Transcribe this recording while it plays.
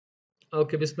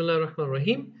Okay, Bismillah ar-Rahman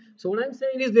ar-Rahim. So what I'm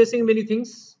saying is basically many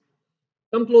things.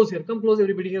 Come close here. Come close,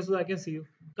 everybody here, so I can see you.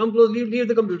 Come close. Leave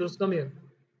the computers. Come here.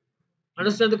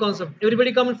 Understand the concept.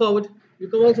 Everybody coming forward. You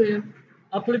come also here.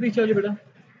 Up to the picture, beta.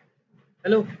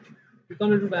 Hello. You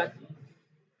come a little back.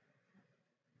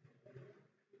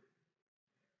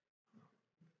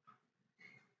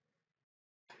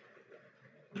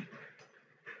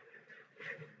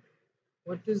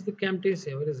 What is the Camtasia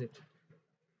here? What is it?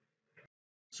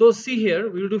 So see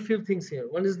here, we will do few things here.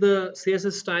 One is the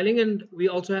CSS styling, and we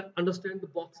also have understand the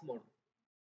box model.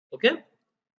 Okay.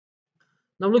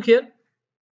 Now look here.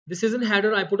 This is in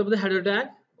header. I put up the header tag.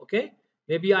 Okay.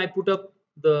 Maybe I put up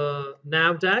the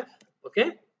nav tag.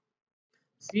 Okay.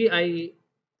 See, I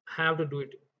have to do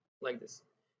it like this.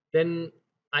 Then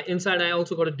inside I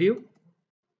also got a div.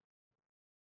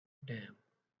 Damn.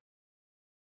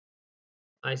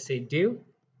 I say div.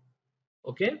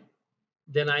 Okay.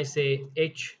 Then I say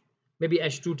h, maybe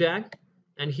h2 tag,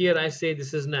 and here I say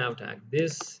this is nav tag.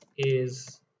 This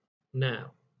is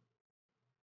nav.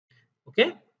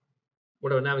 Okay.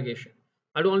 Whatever navigation.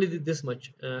 I do only did this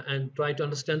much and try to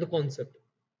understand the concept.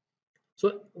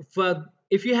 So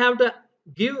if you have to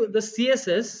give the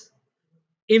CSS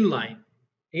inline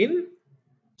in,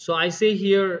 so I say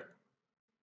here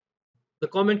the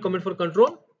comment for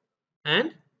control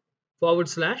and forward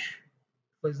slash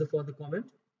what is the for the comment,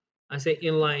 I say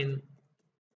inline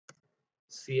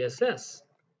CSS,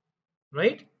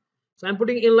 right? So I'm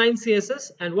putting inline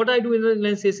CSS, and what I do in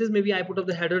inline CSS, maybe I put up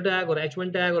the header tag or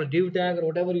h1 tag or div tag or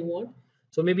whatever you want.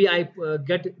 So maybe I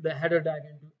get the header tag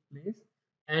into place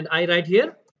and I write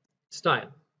here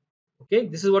style. Okay,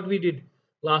 this is what we did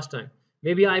last time.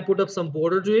 Maybe I put up some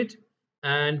border to it,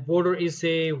 and border is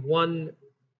say 1-2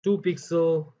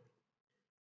 pixel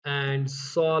and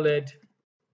solid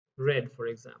red, for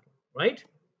example, right?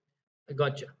 I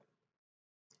gotcha.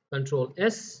 Control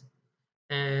S,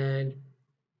 and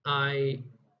I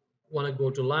want to go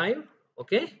to live.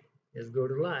 Okay, let's go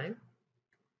to live.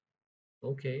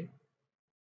 Okay,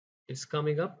 it's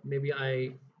coming up. Maybe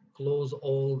I close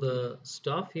all the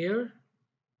stuff here,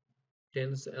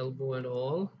 tense elbow and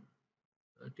all.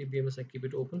 TBMS I keep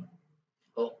it open.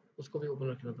 Oh, उसको भी open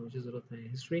रखना था, मुझे जरूरत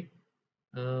है history.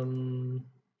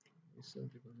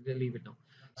 Leave it now.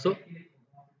 So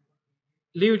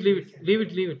leave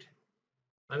it.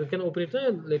 I can open it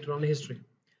later on in history.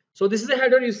 So this is a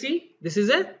header, you see, this is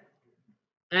a,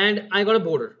 and I got a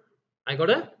border.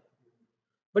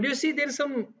 But you see there is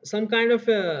some kind of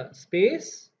a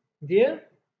space there,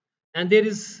 and there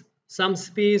is some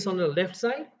space on the left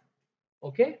side.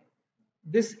 Okay,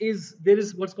 there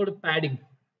is what's called a padding,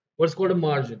 what's called a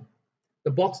margin.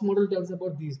 The box model tells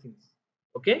about these things.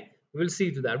 Okay, we'll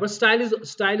see to that. But style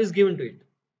is given to it.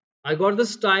 I got the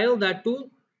style, that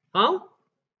too. How?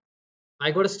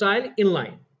 I got a style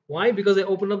inline. Why? Because I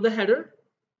open up the header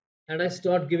and I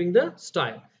start giving the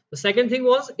style. The second thing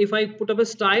was if I put up a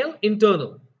style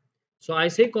internal. So I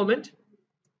say comment.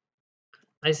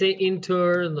 I say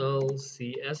internal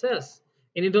CSS.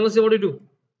 In internal CSS, what do you do?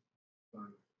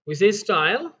 We say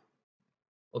style.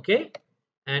 Okay.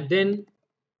 And then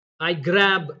I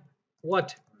grab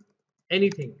what?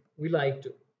 Anything we like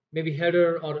to. Maybe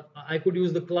header, or I could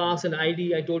use the class and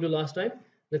ID I told you last time.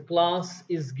 The class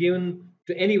is given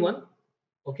to anyone.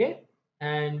 Okay.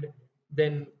 And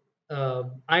then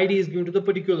ID is given to the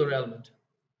particular element,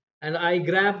 and I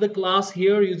grab the class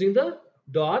here using the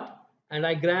dot, and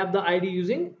I grab the ID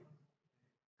using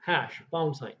hash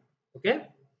pound sign. Okay,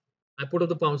 I put up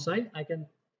the pound sign. I can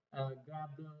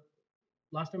grab the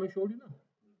last time I showed you now.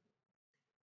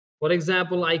 For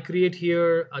example, I create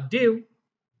here a div,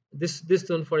 this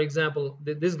one, for example,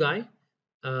 this guy,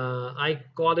 I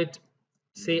call it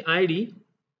say ID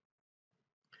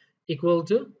equal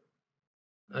to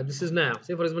this is now,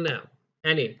 say for example now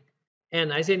NA,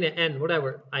 and I say N,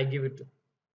 whatever I give it to.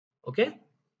 Okay,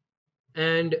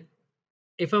 and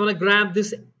if I want to grab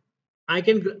this, I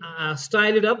can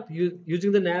style it up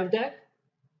using the nav tag,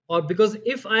 or because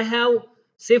if I have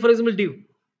say for example div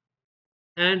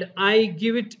and I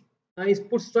give it, I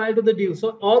put style to the div,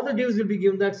 so all the divs will be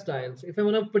given that style. So if I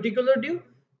want a particular div,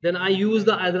 then I use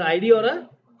the either ID or a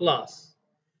class.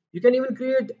 You can even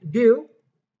create div,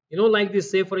 like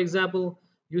this. Say for example,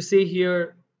 you say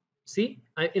here, see,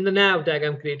 in the nav tag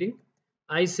I'm creating,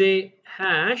 I say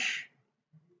hash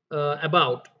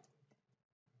about,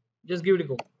 just give it a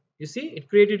go. You see, it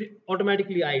created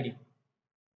automatically ID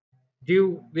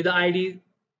div with the ID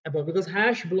about, because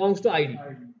hash belongs to ID.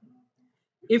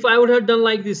 If I would have done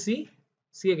like this, see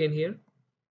again here,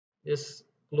 just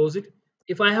close it.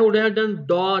 If I would have done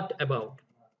dot about,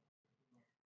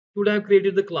 it would have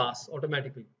created the class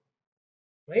automatically.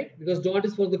 right? Because dot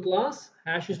is for the class,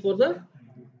 hash is for the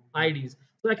IDs.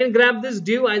 So I can grab this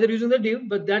div either using the div,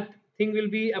 but that thing will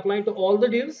be applied to all the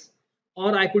divs,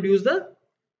 or I could use the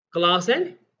class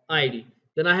and ID.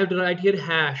 Then I have to write here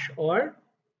hash or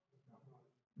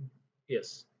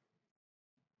yes.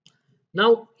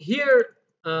 Now here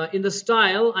in the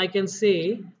style, I can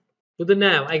say to the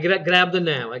nav, I grab the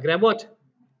nav. I grab what?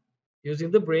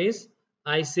 Using the brace,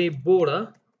 I say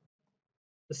border.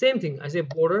 The same thing. I say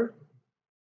border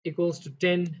equals to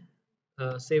 10,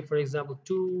 say for example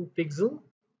 2 pixel.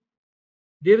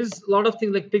 There is a lot of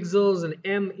things like pixels and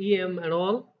em and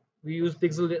all. We use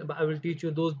pixel. I will teach you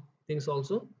those things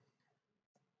also.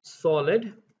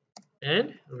 Solid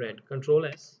and red. Control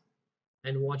S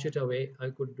and watch it away.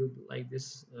 I could do like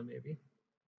this maybe.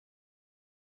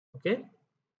 Okay.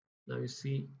 Now you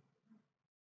see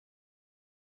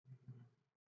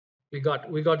we got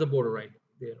the border right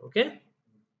there. Okay.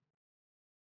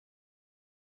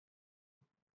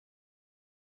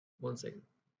 One second.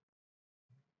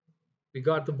 We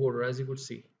got the border as you could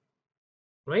see,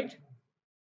 right?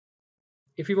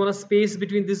 If you want a space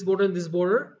between this border and this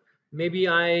border, maybe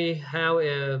I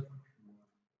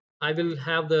will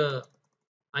have the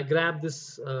I grab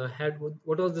this head.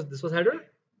 What was this? This was header.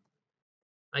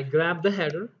 I grab the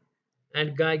header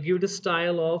and give the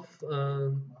style of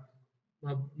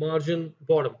margin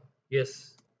bottom.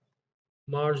 Yes,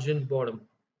 margin bottom.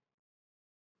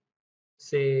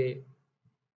 Say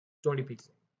 20 pixel.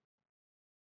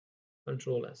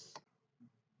 Control S.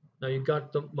 Now you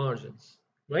got the margins,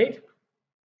 right?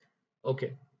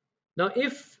 Okay. Now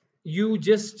if you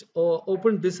just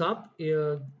open this up,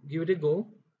 give it a go,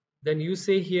 then you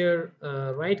say here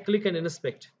right click and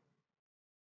inspect.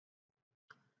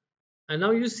 And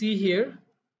now you see here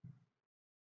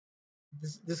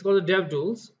this is called the dev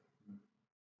tools.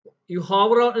 You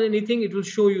hover on anything, it will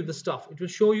show you the stuff. It will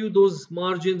show you those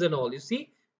margins and all. You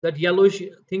see that yellowish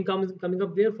thing coming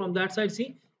up there from that side.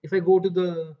 See, if I go to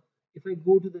the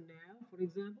nav, for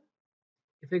example,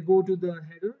 if I go to the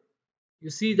header, you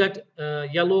see that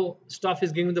yellow stuff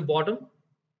is giving the bottom.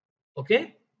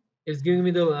 Okay, it's giving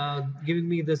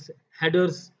me this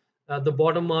headers, the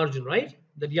bottom margin, right?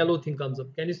 That yellow thing comes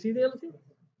up. Can you see the yellow thing?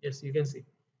 Yes, you can see,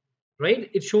 right?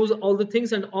 It shows all the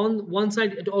things, and on one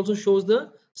side it also shows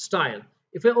the style.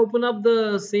 If I open up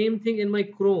the same thing in my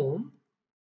Chrome,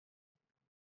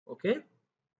 okay,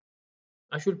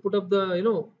 I should put up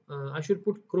the I should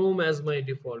put Chrome as my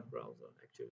default browser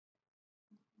actually.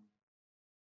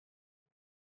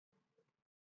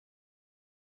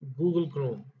 Google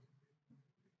Chrome,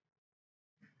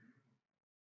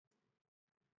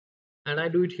 and I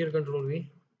do it here, Control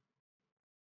V.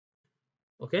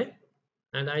 Okay,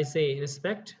 and I say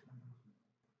inspect.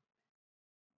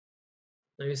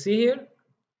 Now you see here,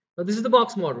 now this is the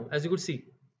box model. As you could see,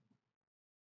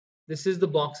 this is the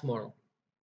box model.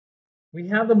 We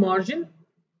have the margin.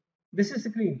 This is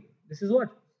screen. This is what?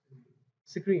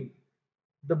 Screen.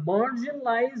 The margin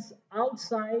lies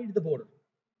outside the border.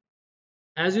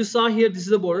 As you saw here, this is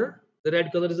the border. The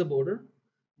red color is the border.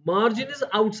 Margin is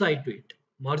outside to it.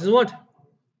 Margin is what?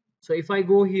 So if I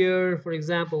go here, for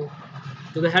example,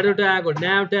 to the header tag or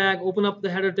nav tag, open up the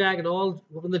header tag and all,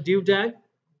 open the div tag.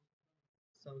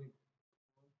 Sorry.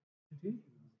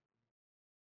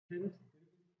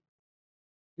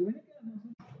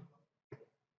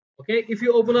 Okay, if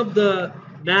you open up the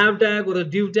nav tag or the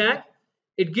div tag,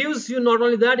 it gives you not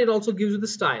only that, it also gives you the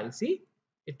style. See,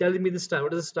 it tells me the style.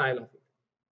 What is the style of it?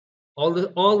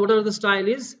 All whatever the style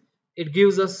is, it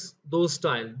gives us those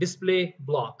style. Display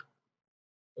block.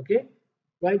 Okay,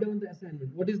 write down the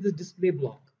assignment. What is this display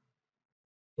block?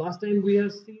 Last time we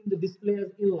have seen the display as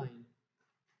inline.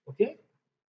 Okay,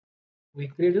 we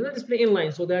created a display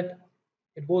inline so that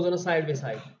it goes on a side by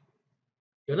side.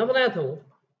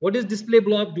 What is display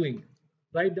block doing?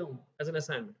 Write down as an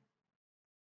assignment.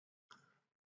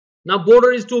 Now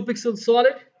border is 2 pixels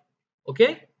solid.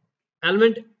 Okay,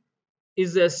 element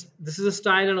is this is a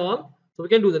style and all, so we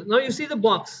can do that. Now you see the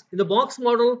box. In the box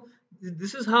model,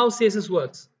 this is how CSS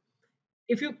works.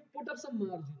 If you put up some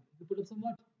margin,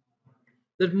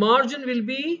 that margin will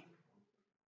be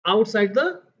outside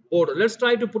the border. Let's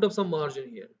try to put up some margin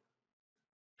here.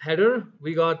 Header,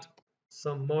 we got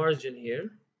some margin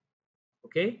here.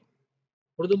 Okay,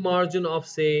 put the margin of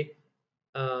say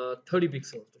 30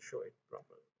 pixels to show it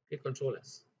properly. Okay, Control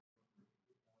S.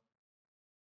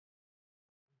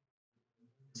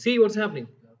 See what's happening.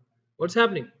 What's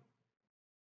happening?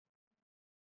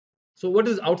 So what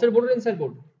is outside border, inside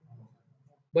border?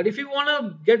 But if you want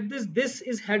to get this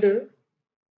is header,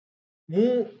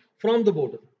 move from the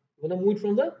border. You want to move it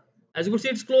from the, as you could see,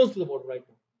 it's close to the border right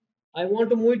now. I want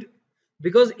to move it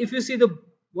because if you see the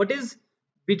what is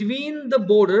between the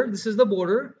border, this is the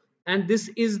border, and this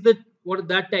is the what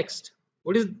that text.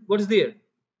 What is there?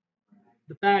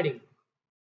 The padding.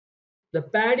 The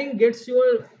padding gets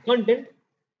your content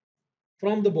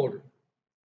from the border.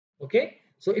 Okay,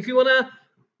 so if you wanna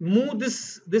move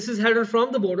this is header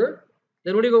from the border,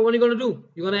 then what are you gonna do?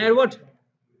 You're gonna add what?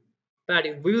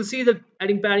 Padding. We will see that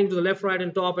adding padding to the left, right,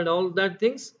 and top and all that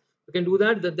things. You can do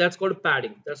that. That's called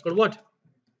padding. That's called what?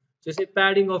 So say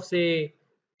padding of say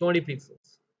 20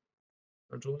 pixels.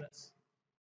 Control S.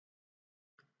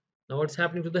 Now what's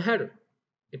happening to the header?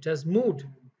 It has moved.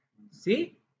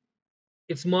 See,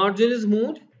 its margin is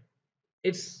moved.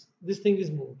 It's this thing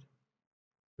is moved,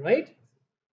 right?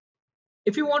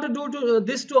 If you want to do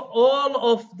this to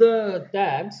all of the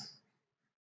tabs,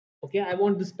 okay, I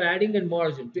want this padding and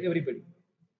margin to everybody.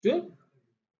 Too.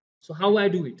 So how I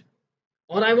do it?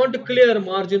 Or I want to clear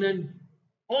margin and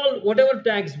all whatever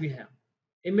tags we have,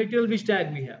 immaterial which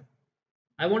tag we have.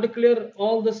 I want to clear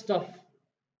all the stuff.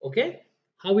 Okay,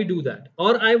 how we do that?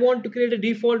 Or I want to create a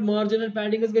default margin and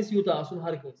padding as guess yuta sun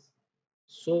har case.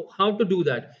 So how to do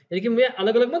that? यानी कि मैं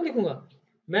अलग अलग मत लिखूंगा,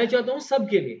 मैं चाहता हूँ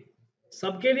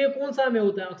सबके लिए कौन सा में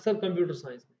होता है अक्सर कंप्यूटर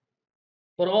साइंस में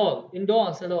for all in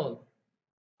DOS and all.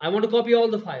 I want to copy all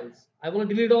the files. I want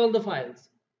to delete all the files.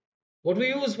 What we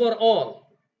use for all?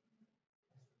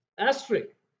 Asterisk.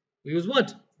 We use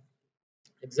what?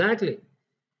 Exactly.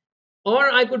 Or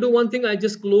I could do one thing. I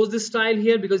just close this style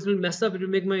here because it will mess up. It will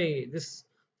make my this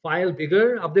file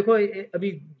bigger. अब देखो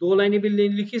अभी दो लाइनें भी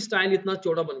लिखी, style इतना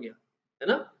चौड़ा बन गया है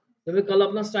ना. जब मैं कल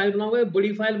अपना स्टाइल बनाऊंगा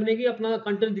बड़ी फाइल बनेगी, अपना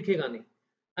कंटेंट दिखेगा नहीं.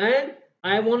 And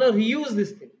I want to reuse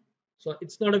this thing. So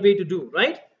it's not a way to do,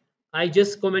 right? I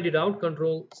just comment it out,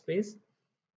 control space,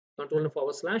 control and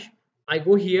forward slash. I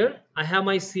go here, I have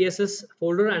my CSS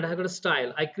folder and I have got a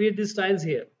style. I create these styles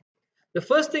here. The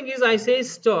first thing is I say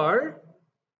star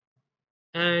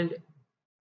and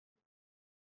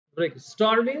break.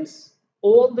 Star means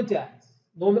all the tags,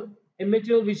 no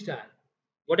immaterial which tag.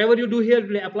 Whatever you do here,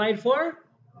 apply it for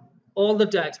all the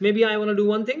tags. Maybe I want to do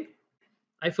one thing.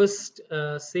 I first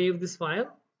save this file.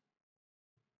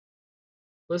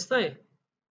 First I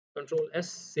control S,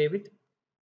 save it.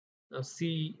 Now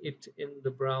see it in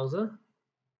the browser.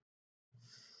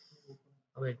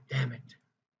 Oh wait, damn it.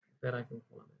 Where I can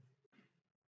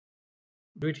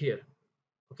do it here.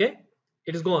 Okay,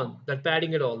 it is gone. That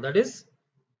padding at all, that is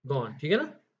gone.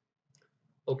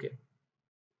 Okay.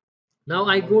 Now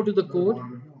I go to the code.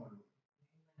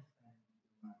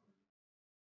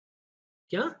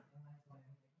 क्या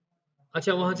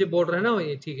अच्छा वहां से border है ना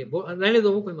ये ठीक है रहने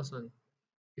दो वो कोई मसला नहीं.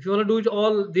 If you want to do it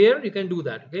all there, you can do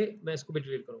that. Okay, मैं इसको भी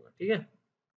डिलीट करूंगा. ठीक है,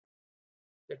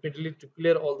 let me delete to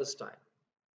clear all the style.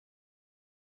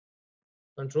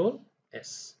 Control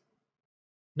S.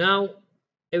 Now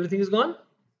everything is gone.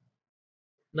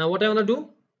 Now what I want to do,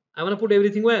 I want to put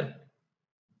everything where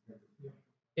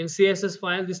in CSS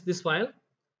file, this file,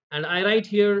 and I write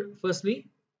here firstly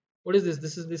what is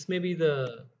this. This may be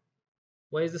the,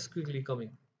 why is this quickly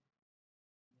coming?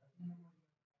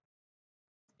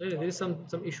 There is some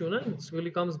issue, no? It really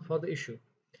comes for the issue.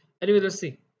 Anyway, let's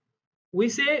see. We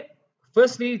say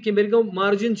firstly कि मेरे को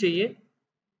margin चाहिए.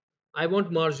 I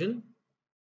want margin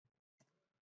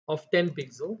of 10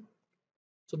 pixel.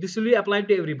 So this will be applied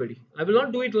to everybody. I will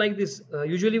not do it like this.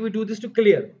 Usually we do this to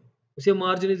clear. We say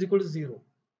margin is equal to 0.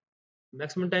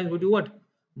 Maximum times we do what?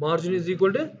 Margin is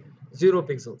equal to 0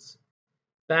 pixels.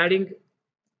 Padding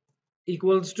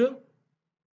equals to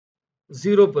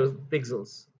 0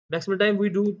 pixels. Maximum time we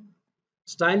do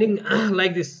styling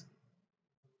like this.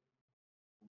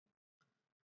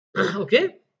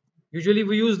 Okay, usually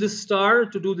we use this star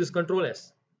to do this, control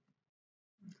S.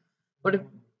 But if,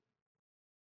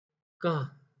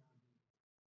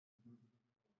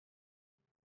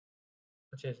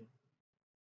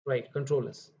 right, control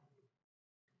S.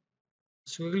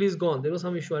 Squiggly is gone. There was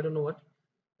some issue, I don't know what.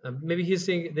 Maybe he's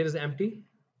saying there is empty.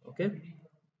 Okay,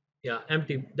 yeah,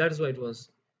 empty. That is why it was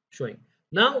showing.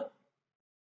 Now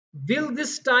will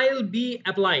this style be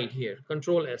applied here?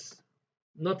 Control S.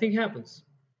 Nothing happens.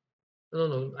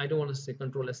 No, I don't want to say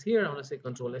control S here. I want to say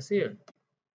control S here.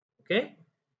 Okay,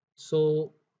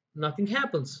 so nothing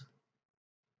happens.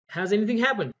 Has anything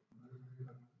happened?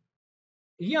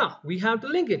 Yeah, we have to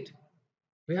link it.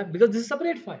 We have, because this is a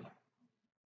separate file.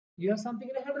 You have something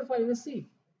in a header file. Let's see.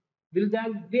 Will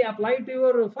that be applied to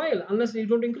your file unless you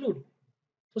don't include?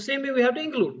 So same way we have to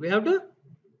include. We have to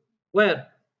where?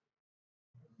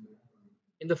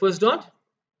 In the first dot.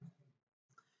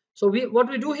 So what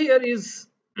we do here is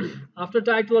after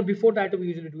title or before title we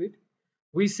usually do it.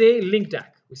 We say link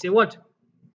tag. We say what?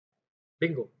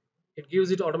 Bingo. It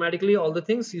gives it automatically all the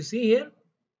things you see here.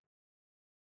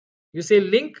 You say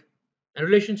link and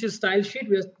relationship style sheet.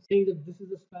 We are saying that this is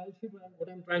the style sheet what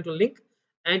I'm trying to link.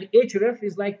 And href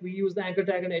is like we use the anchor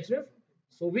tag and href.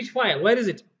 So which file? Where is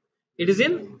it? It is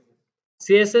in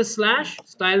css slash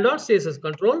style.css.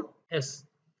 Control S.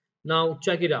 Now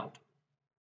check it out.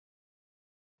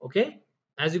 Okay.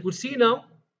 As you could see now,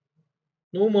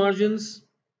 no margins.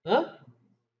 Huh?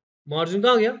 Margin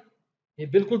कहाँ गया? ये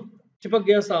बिल्कुल चिपक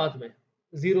गया साथ में.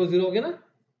 0 0 हो गया ना.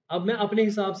 अब मैं अपने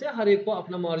हिसाब से हर एक को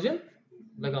अपना मार्जिन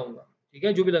लगाऊंगा. ठीक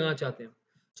है, जो भी लगाना चाहते हैं.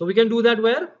 So we can do that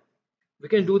where? We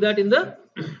can do that in the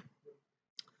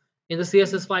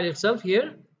CSS file itself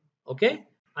here. Okay,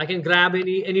 I can grab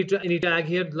any tag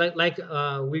here like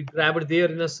we grab it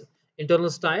there in a internal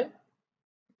style.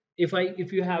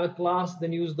 If you have a class,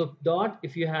 then use the dot.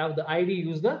 If you have the ID,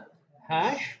 use the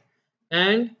hash,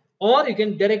 and or you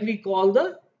can directly call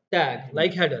the tag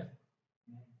like header.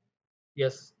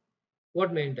 Yes,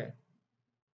 what main tag?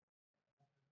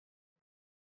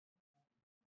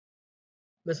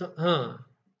 हाँ,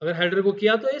 अगर header को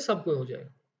किया तो ये सबको हो जाएगा.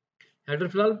 Header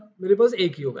फिलहाल मेरे पास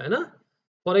एक ही होगा, है ना.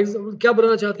 फॉर एग्जाम्पल क्या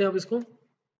बनाना चाहते हैं आप इसको?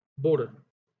 बॉर्डर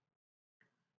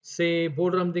से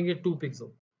बॉर्डर हम देंगे 2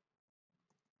 pixel.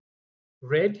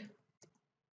 Red,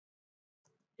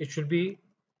 it should be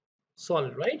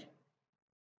solid, right?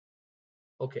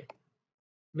 Okay,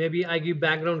 maybe I give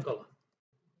background color,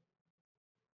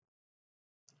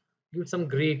 give some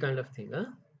gray kind of thing. Huh?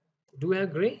 Do we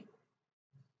have gray?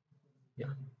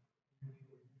 Yeah,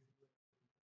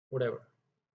 whatever.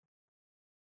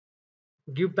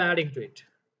 Give padding to it.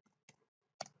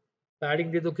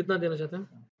 Padding दे दो. कितना देना चाहते हैं?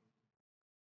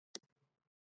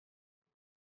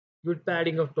 Give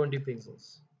padding of 20 pixels.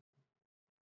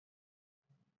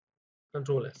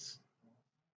 Control S.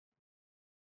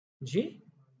 G.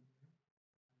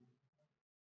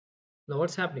 Now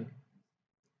what's happening?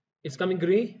 It's coming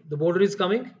gray. The border is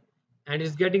coming, and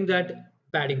it's getting that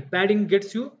padding. Padding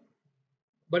gets you,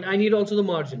 but I need also the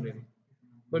margin maybe.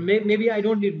 But maybe I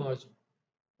don't need margin.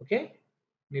 Okay,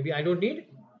 maybe I don't need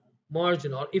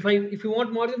margin. Or if you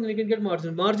want margin, then you can get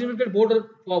margin. Margin will get border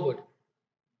forward.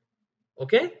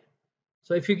 Okay,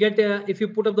 so if you get if you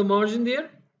put up the margin there,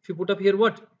 if you put up here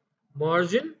what?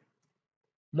 Margin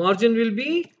will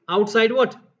be outside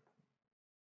what?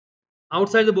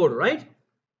 Outside the border, right?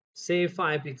 Say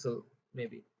 5 pixel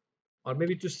maybe, or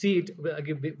maybe to see it I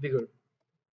give bigger.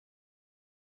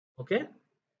 Okay,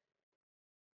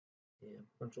 yeah,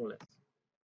 Control S.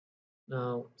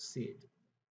 Now see it.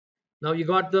 Now you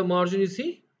got the margin, you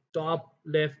see, top,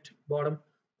 left, bottom.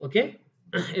 Okay,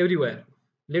 everywhere.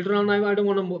 Later on I don't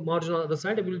want a margin on the other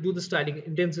side. I will do the styling,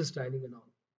 intensive styling and all.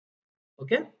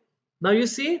 Okay, now you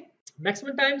see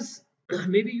maximum times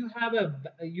maybe you have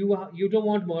you don't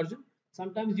want margin.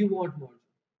 Sometimes you want margin,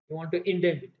 you want to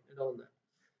indent it and all that.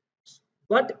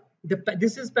 But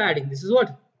this is padding. This is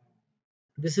what?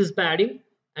 This is padding,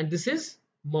 and this is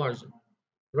margin,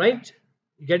 right?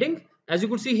 Getting, as you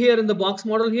could see here in the box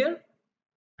model here.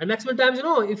 And maximum times, you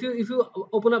know, if you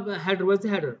open up a header, where's the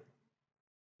header?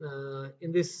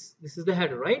 In this is the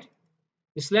header, right?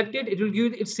 You select it, it will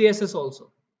give its CSS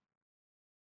also.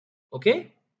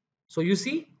 Okay, so you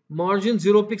see margin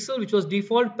 0 pixel, which was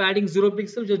default, padding 0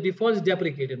 pixel, just default, is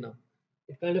deprecated now.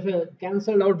 It kind of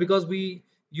cancelled out because we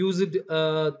used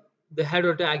the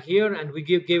header tag here and we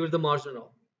gave it the margin now.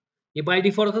 ये by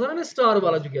default था ना star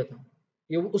वाला जो किया था,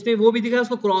 ये उसने वो भी दिखाया,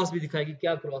 उसको क्रॉस भी दिखाया कि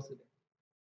क्या क्रॉस है.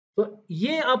 तो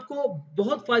ये आपको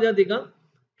बहुत फायदा देगा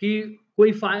कि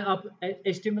कोई आप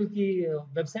HTML की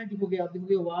वेबसाइट लिखोगे, आप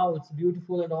देखोगे wow it's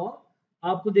beautiful and all,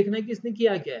 आपको देखना है कि इसने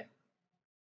किया क्या है.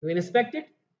 You inspect it,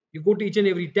 you go to each and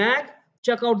every tag,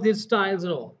 check out these styles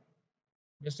and all.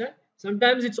 Understand?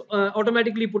 Sometimes it's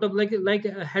automatically put up like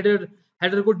a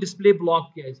header को display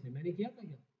block किया इसने. मैंने किया था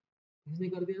क्या? इसने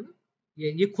कर दिया ना.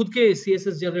 ये खुद के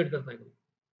CSS जनरेट करता है.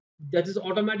 That is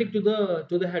automatic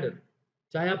to the header.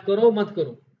 चाहे आप करो मत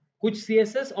करो, कुछ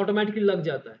CSS ऑटोमेटिकली लग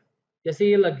जाता है. जैसे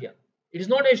ये लग गया. It is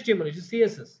not HTML, it is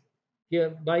CSS. ये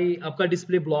भाई आपका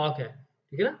डिस्प्ले ब्लॉक है,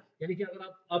 ठीक है ना. यानी कि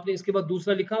अगर आपने इसके बाद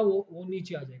दूसरा लिखा, वो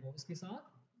नीचे आ जाएगा इसके साथ.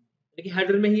 लेकिन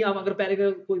हेडर में ही आप अगर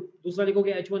पैराग्राफ कोई दूसरा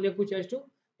लिखोगे H1 या कुछ H2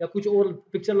 या कुछ और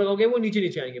पिक्चर लगाओगे, वो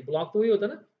नीचे आएंगे. ब्लॉक तो वही होता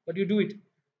है ना, बट यू डू इट.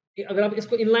 अगर आप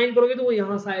इसको इनलाइन करोगे तो वो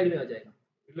यहाँ साइड में आ जाएगा.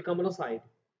 It will come on side.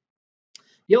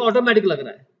 ये ऑटोमेटिक लग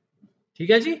रहा है, ठीक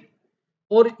है जी.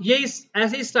 और ये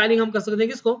ऐसे ही स्टाइलिंग हम कर सकते हैं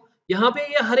किसको. यहाँ पे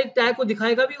ये हर एक टैग को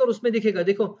दिखाएगा भी और उसमें दिखेगा.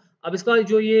 देखो अब इसका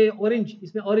जो ये ऑरेंज,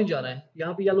 इसमें ऑरेंज आ रहा है,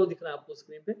 यहाँ पे येलो दिख रहा है आपको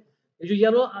स्क्रीन पे. ये जो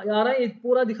येलो आ रहा है, ये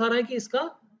पूरा दिखा रहा है कि इसका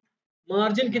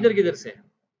मार्जिन किधर किधर से है.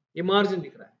 ये मार्जिन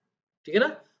दिख रहा है, ठीक है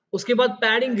ना. उसके बाद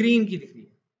पैडिंग ग्रीन की दिख रही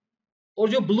है, और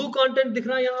जो ब्लू कंटेंट दिख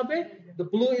रहा है यहाँ पे, the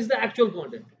blue is the actual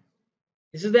content.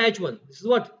 This is the H1. This is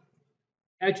what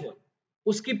H1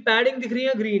 उसकी पैडिंग दिख रही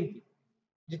है ग्रीन की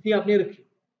जितनी आपने रखी.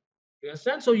 You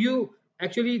understand? So you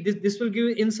actually this will give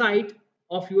you insight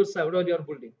of your site or your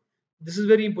building. This is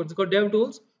very important because dev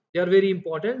tools, they are very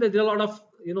important. There are a lot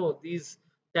of these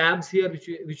tabs here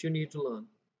which you need to learn.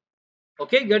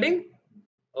 Okay, getting?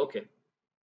 Okay.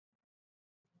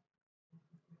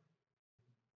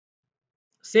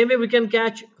 Same way we can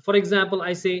catch, for example,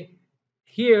 I say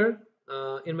here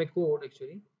in my code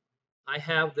actually, I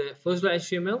have the first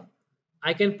HTML.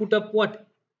 I can put up what?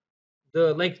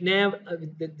 The like nav,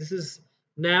 this is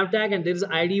nav tag and there is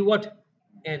ID what?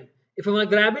 N. If I want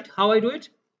to grab it, how I do it?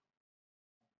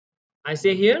 I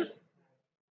say here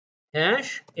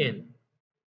hash N.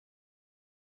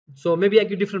 So maybe I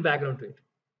give different background to it.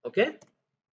 Okay,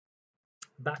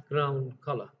 background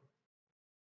color.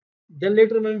 Then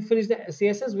later when we finish the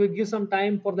CSS, we'll give some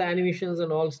time for the animations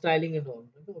and all styling and all.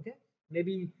 Okay,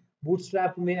 maybe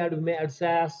Bootstrap we may add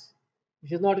SAS,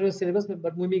 which is not in the syllabus,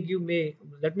 but we may give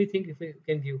let me think if we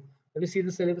can give. Let me see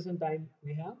the syllabus and time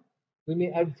we have. We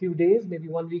may add few days, maybe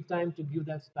 1 week time to give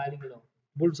that styling and all,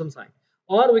 build some site,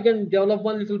 or we can develop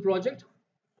one little project,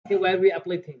 okay, where we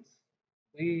apply things.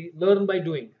 We learn by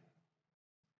doing.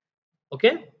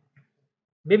 Okay,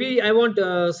 maybe I want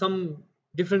some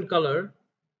different color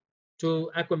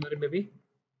to aquamarine maybe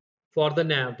for the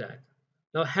nav tag.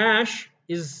 Now hash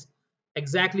is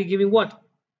exactly giving what?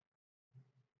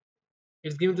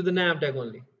 It's giving to the nav tag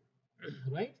only,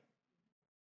 right?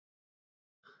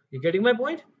 You getting my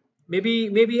point?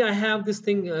 Maybe I have this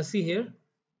thing. See here.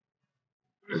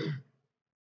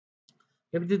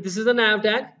 Maybe this is the nav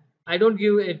tag. I don't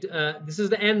give it. This is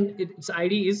the n. Its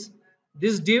ID is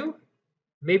this div.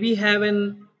 Maybe have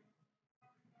an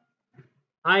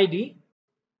ID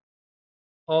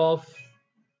of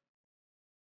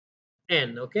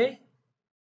n. Okay.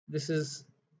 This is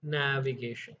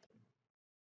navigation.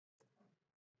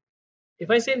 If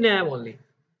I say nav only,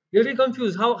 you'll be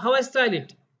confused. How I style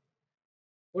it?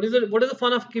 What is the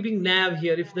fun of keeping nav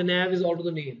here if the nav is auto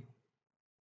the name?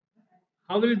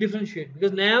 How will you differentiate?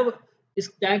 Because nav इस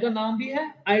tag का नाम भी है,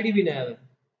 ID भी nav है.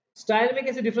 Style में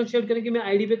कैसे differentiate करें कि मैं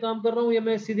आईडी पे काम कर रहा हूँ या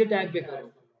मैं सीधे टैग पे कर रहा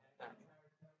हूँ?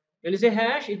 When you say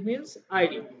hash, it means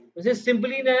ID. When you say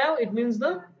simply nav, it means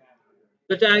the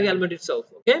tag element itself.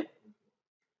 Okay.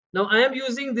 Now I am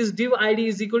using this div ID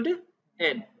is equal to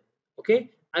n. Okay.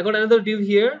 I got another div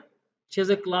here, which has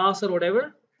a class or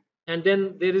whatever, and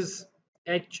then there is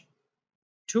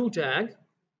h2 tag,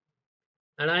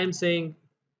 and I am saying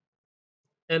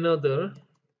another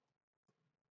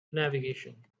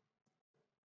navigation.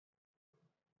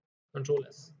 Control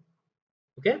S.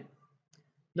 Okay.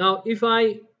 Now if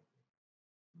I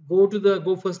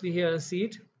go firstly here and see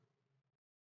it,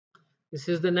 this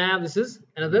is the nav, this is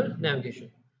another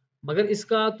navigation. मगर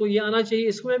इसका तो ये आना चाहिए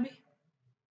इसमें भी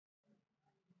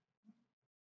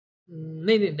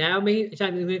नहीं नहीं nav में ही. अच्छा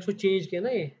मैंने इसको चेंज किया ना,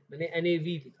 ये मैंने nav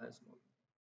लिखा इसको.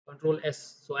 Control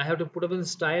S. So I have to put up in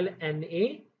style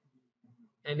nav.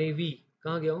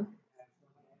 कहाँ गया हूँ?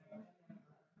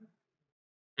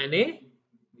 nav.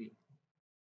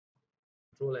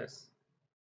 Control S.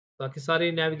 बाकी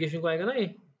सारे navigation को आएगा ना,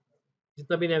 ये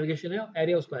जितना भी navigation है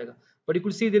एरिया उसको आएगा. But you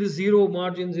could see there is zero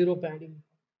margin, zero padding.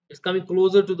 It's coming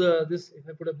closer to this. If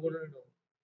I put a border and all,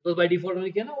 because by default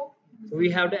मैंने किया ना वो, so we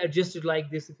have to adjust it like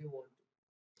this if you want.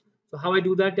 So how I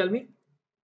do that? Tell me.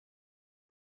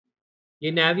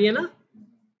 ये nav है ना?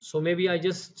 So maybe I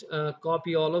just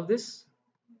copy all of this.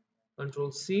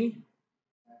 Control C.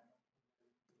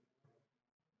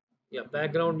 Yeah,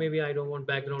 background. Maybe I don't want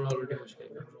background already.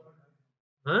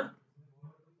 Huh?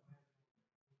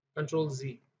 Control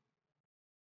Z.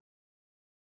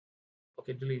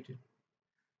 Okay, delete it.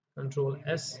 Control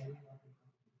S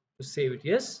to save it.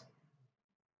 Yes.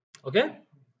 Okay.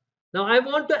 Now I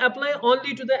want to apply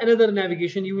only to the another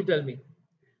navigation. You will tell me.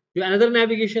 जो another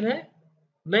navigation है,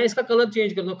 मैं इसका colour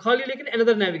change कर दूं खाली, लेकिन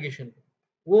another navigation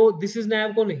वो this is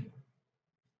nav को नहीं.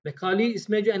 मैं खाली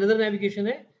इसमें जो another navigation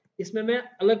है, इसमें मैं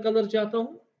अलग कलर चाहता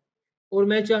हूं और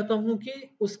मैं चाहता हूं कि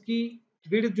उसकी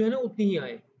विड्थ जो है ना उतनी ही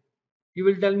आए. You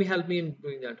will tell me, help me in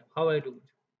doing that. How I do it?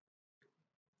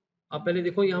 आप पहले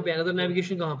देखो यहाँ पे another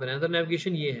navigation कहाँ पर है. another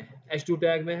navigation ये है, h2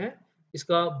 टैग में है.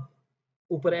 इसका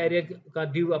ऊपर एरिया का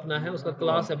div अपना है, उसका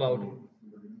क्लास अबाउट,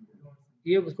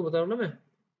 ये उसको बता रहा हूँ ना मैं.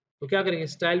 तो क्या करेंगे,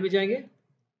 स्टाइल में जाएंगे,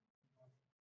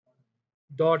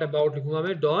 डॉट अबाउट लिखूंगा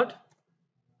मैं, डॉट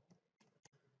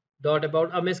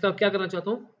अबाउट. अब मैं इसका क्या करना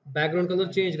चाहता हूँ, बैकग्राउंड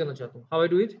कलर चेंज करना चाहता हूँ. How I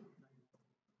do it?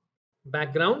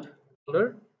 Background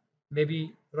colour, may be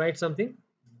right something,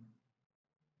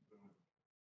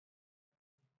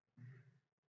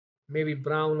 maybe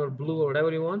brown or blue or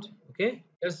whatever you want. Okay,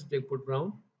 let's put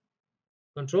brown.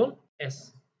 Control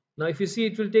S. Now if you see,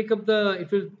 it will take up the,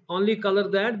 it will only color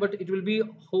that, but it will be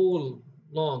whole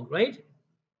long, right?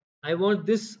 I want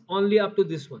this only up to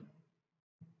this one.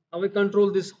 I will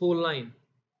control this whole line.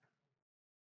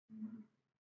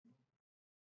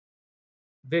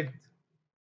 Width,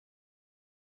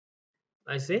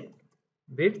 I say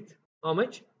width, how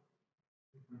much?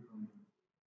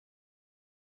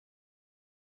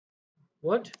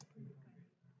 What?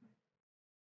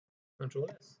 Control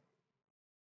S.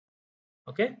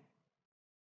 Okay,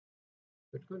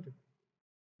 width control.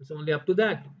 It's only up to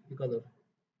that, the color.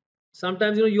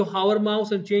 Sometimes you hover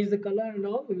mouse and change the color and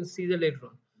all. We will see that later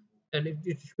on, and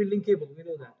it should be linkable. We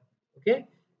know that. Okay.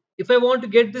 If I want to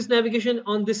get this navigation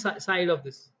on this side of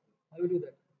this, how will do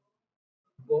that?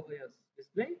 Go, yes,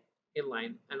 display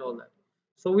inline and all that.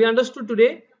 So we understood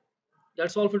today.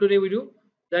 That's all for today. We do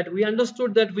that. We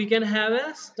understood that we can have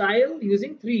a style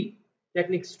using three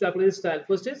techniques to apply the style.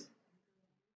 First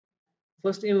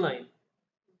inline.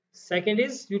 Second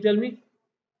is, you tell me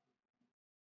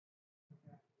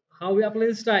how we apply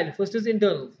the style. First is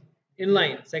internal,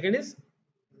 inline. Second is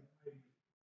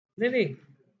नहीं नहीं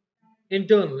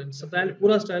internal style,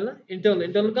 पूरा style ना internal,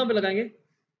 internal कहाँ पे लगाएंगे?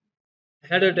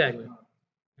 Header tag में,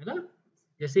 है ना?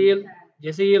 जैसे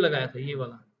ये लगाया था, ये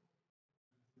वाला,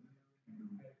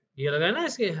 ये लगाया ना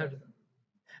इसके हेड,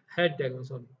 हेड टैग में,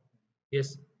 सॉरी,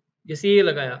 यस, जैसे ये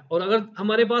लगाया। और अगर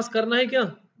हमारे पास करना है क्या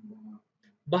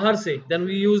बाहर से, then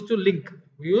we use to link,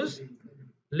 we use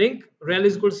link rel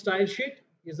is equal to style sheet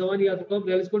is the one you have to come,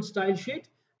 rel is equal to style sheet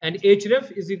and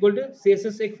href is equal to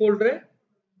css, एक folder है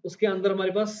उसके अंदर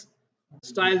हमारे पास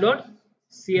style dot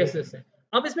css है।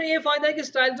 अब इसमें ये फायदा है कि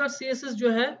style dot css जो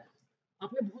है,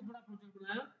 आपने बहुत बड़ा प्रोजेक्ट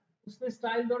बनाया, उसमें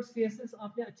style dot css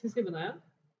आपने अच्छे से बनाया,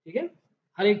 ठीक है,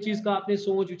 हर एक चीज का आपने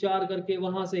सोच विचार करके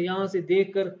वहां से यहाँ से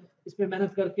देख कर इसमें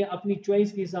मेहनत करके अपनी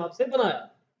चॉइस के हिसाब से बनाया,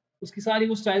 उसकी सारी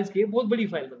वो स्टाइल्स की बहुत बड़ी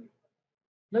फाइल बनी।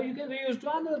 Now you can reuse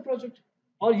to another project,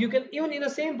 or you can even in the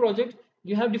same project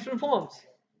you have different forms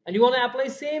and you want to apply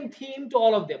same theme to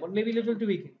all of them, or maybe little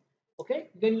tweaking. Okay,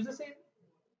 you can use the same.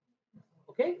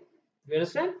 Okay, you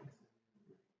understand?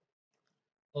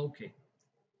 Okay,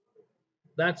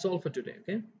 that's all for today.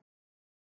 Okay.